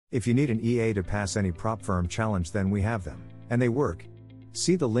If you need an EA to pass any prop firm challenge, then we have them, and they work.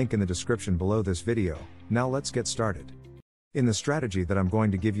 See the link in the description below this video. Now let's get started. In the strategy that I'm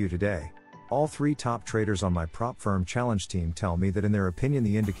going to give you today, all 3 top traders on my prop firm challenge team tell me that in their opinion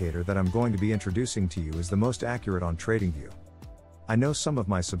the indicator that I'm going to be introducing to you is the most accurate on Tradingview. I know some of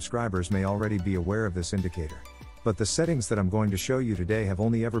my subscribers may already be aware of this indicator, but the settings that I'm going to show you today have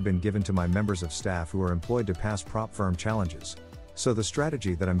only ever been given to my members of staff who are employed to pass prop firm challenges. So the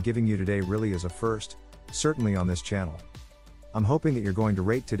strategy that I'm giving you today really is a first, certainly on this channel. I'm hoping that you're going to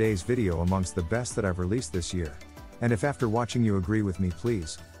rate today's video amongst the best that I've released this year. And if after watching you agree with me,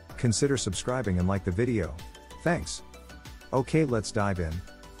 please consider subscribing and like the video. Thanks. Okay, let's dive in.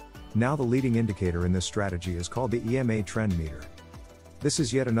 Now the leading indicator in this strategy is called the EMA trend meter. This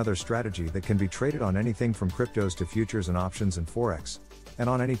is yet another strategy that can be traded on anything from cryptos to futures and options and forex, and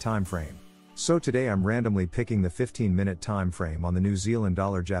on any time frame. So today I'm randomly picking the 15-minute time frame on the New Zealand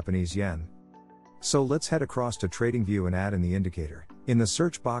dollar Japanese yen. So let's head across to Tradingview and add in the indicator. In the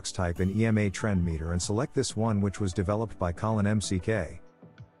search box type in EMA trend meter and select this one, which was developed by Colin MCK.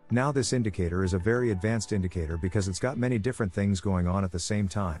 Now this indicator is a very advanced indicator because it's got many different things going on at the same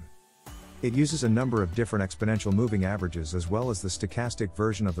time. It uses a number of different exponential moving averages as well as the stochastic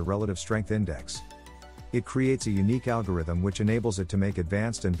version of the relative strength index. It creates a unique algorithm which enables it to make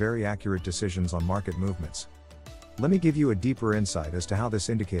advanced and very accurate decisions on market movements. Let me give you a deeper insight as to how this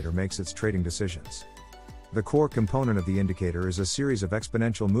indicator makes its trading decisions. The core component of the indicator is a series of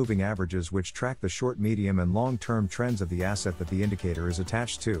exponential moving averages which track the short, medium and long-term trends of the asset that the indicator is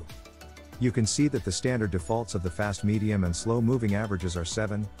attached to. You can see that the standard defaults of the fast, medium and slow moving averages are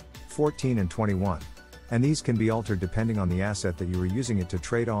 7, 14 and 21. And these can be altered depending on the asset that you are using it to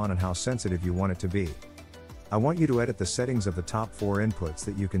trade on and how sensitive you want it to be. I want you to edit the settings of the top 4 inputs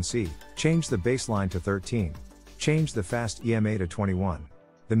that you can see. Change the baseline to 13. Change the fast EMA to 21.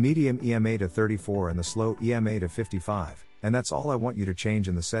 The medium EMA to 34 and the slow EMA to 55, and that's all I want you to change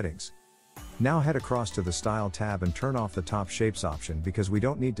in the settings. Now head across to the Style tab and turn off the top shapes option because we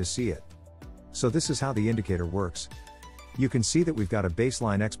don't need to see it. So this is how the indicator works. You can see that we've got a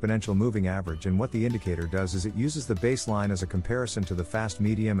baseline exponential moving average, and what the indicator does is it uses the baseline as a comparison to the fast,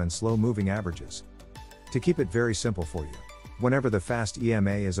 medium and slow moving averages. To keep it very simple for you, whenever the fast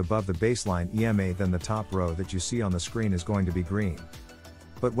EMA is above the baseline EMA, then the top row that you see on the screen is going to be green.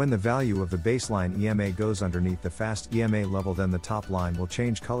 But when the value of the baseline EMA goes underneath the fast EMA level, then the top line will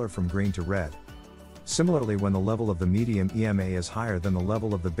change color from green to red. Similarly, when the level of the medium EMA is higher than the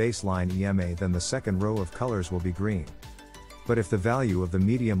level of the baseline EMA, then the second row of colors will be green. But if the value of the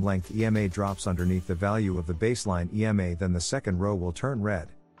medium length EMA drops underneath the value of the baseline EMA, then the second row will turn red.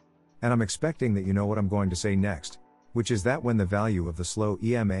 And I'm expecting that you know what I'm going to say next, which is that when the value of the slow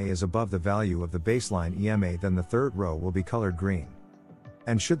EMA is above the value of the baseline EMA, then the third row will be colored green.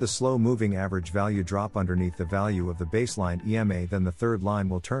 And should the slow moving average value drop underneath the value of the baseline EMA, then the third line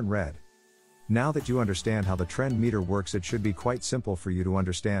will turn red. Now that you understand how the trend meter works, it should be quite simple for you to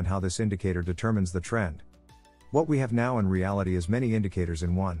understand how this indicator determines the trend. What we have now in reality is many indicators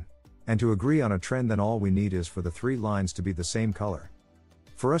in one. And to agree on a trend, then all we need is for the 3 lines to be the same color.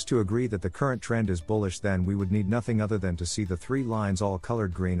 For us to agree that the current trend is bullish, then we would need nothing other than to see the 3 lines all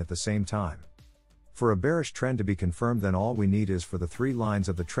colored green at the same time. For a bearish trend to be confirmed, then all we need is for the 3 lines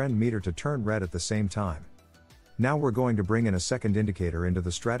of the trend meter to turn red at the same time. Now we're going to bring in a second indicator into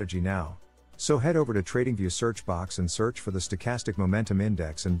the strategy now. So head over to Tradingview search box and search for the Stochastic Momentum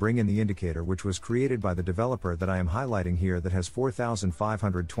Index and bring in the indicator which was created by the developer that I am highlighting here, that has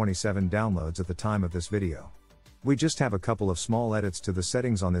 4,527 downloads at the time of this video. We just have a couple of small edits to the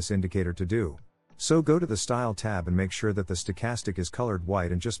settings on this indicator to do. So go to the Style tab and make sure that the stochastic is colored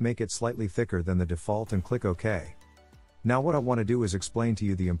white and just make it slightly thicker than the default and click OK. Now what I want to do is explain to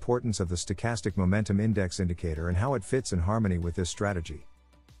you the importance of the Stochastic Momentum Index indicator and how it fits in harmony with this strategy.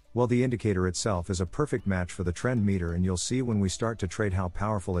 Well, the indicator itself is a perfect match for the trend meter, and you'll see when we start to trade how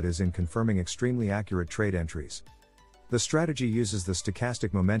powerful it is in confirming extremely accurate trade entries. The strategy uses the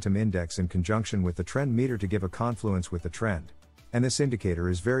Stochastic Momentum Index in conjunction with the trend meter to give a confluence with the trend. And this indicator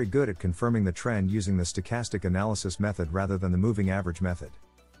is very good at confirming the trend using the stochastic analysis method rather than the moving average method.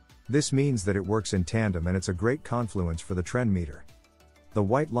 This means that it works in tandem, and it's a great confluence for the trend meter. The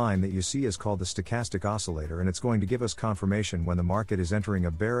white line that you see is called the stochastic oscillator, and it's going to give us confirmation when the market is entering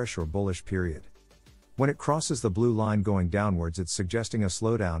a bearish or bullish period. When it crosses the blue line going downwards, it's suggesting a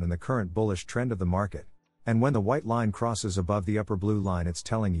slowdown in the current bullish trend of the market. And when the white line crosses above the upper blue line, it's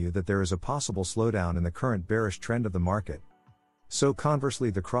telling you that there is a possible slowdown in the current bearish trend of the market. So conversely,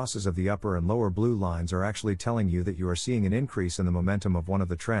 the crosses of the upper and lower blue lines are actually telling you that you are seeing an increase in the momentum of one of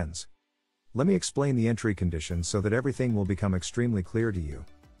the trends. Let me explain the entry conditions so that everything will become extremely clear to you.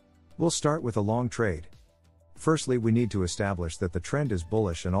 We'll start with a long trade. Firstly, we need to establish that the trend is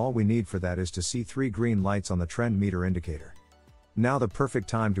bullish, and all we need for that is to see 3 green lights on the trend meter indicator. Now the perfect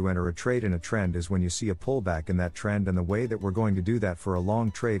time to enter a trade in a trend is when you see a pullback in that trend, and the way that we're going to do that for a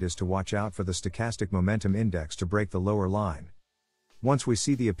long trade is to watch out for the Stochastic Momentum Index to break the lower line. Once we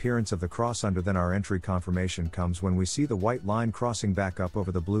see the appearance of the cross under, then our entry confirmation comes when we see the white line crossing back up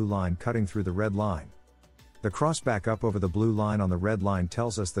over the blue line, cutting through the red line. The cross back up over the blue line on the red line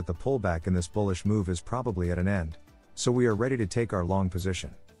tells us that the pullback in this bullish move is probably at an end, so we are ready to take our long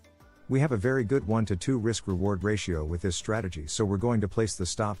position. We have a very good 1-to-2 risk-reward ratio with this strategy, so we're going to place the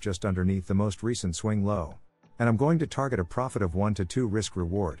stop just underneath the most recent swing low. And I'm going to target a profit of 1-to-2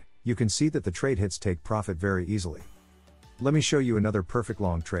 risk-reward. You can see that the trade hits take profit very easily. Let me show you another perfect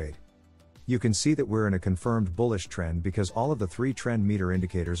long trade. You can see that we're in a confirmed bullish trend because all of the 3 trend meter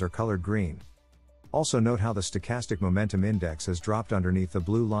indicators are colored green. Also note how the Stochastic Momentum Index has dropped underneath the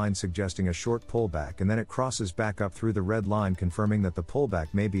blue line, suggesting a short pullback, and then it crosses back up through the red line, confirming that the pullback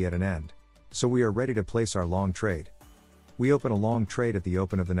may be at an end. So we are ready to place our long trade. We open a long trade at the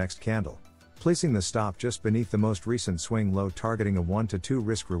open of the next candle, placing the stop just beneath the most recent swing low, targeting a 1-to-2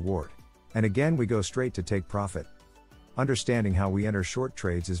 risk reward. And again we go straight to take profit. Understanding how we enter short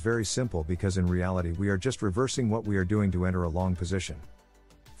trades is very simple, because in reality we are just reversing what we are doing to enter a long position.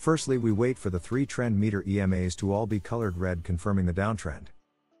 Firstly, we wait for the 3 trend meter EMAs to all be colored red, confirming the downtrend.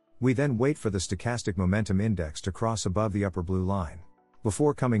 We then wait for the Stochastic Momentum Index to cross above the upper blue line,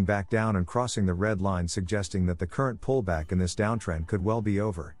 before coming back down and crossing the red line, suggesting that the current pullback in this downtrend could well be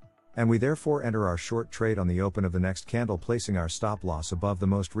over. And we therefore enter our short trade on the open of the next candle, placing our stop loss above the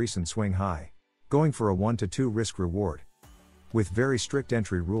most recent swing high, going for a 1-to-2 risk reward. With very strict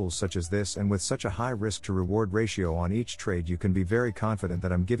entry rules such as this, and with such a high risk to reward ratio on each trade, you can be very confident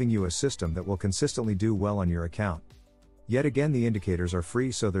that I'm giving you a system that will consistently do well on your account. Yet again, the indicators are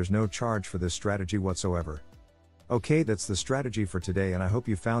free, so there's no charge for this strategy whatsoever. Okay, that's the strategy for today, and I hope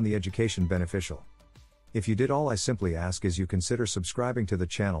you found the education beneficial. If you did, all I simply ask is you consider subscribing to the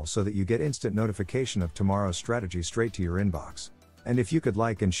channel so that you get instant notification of tomorrow's strategy straight to your inbox. And if you could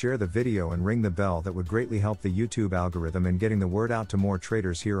like and share the video and ring the bell, that would greatly help the YouTube algorithm in getting the word out to more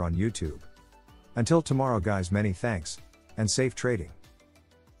traders here on YouTube. Until tomorrow guys, many thanks, and safe trading.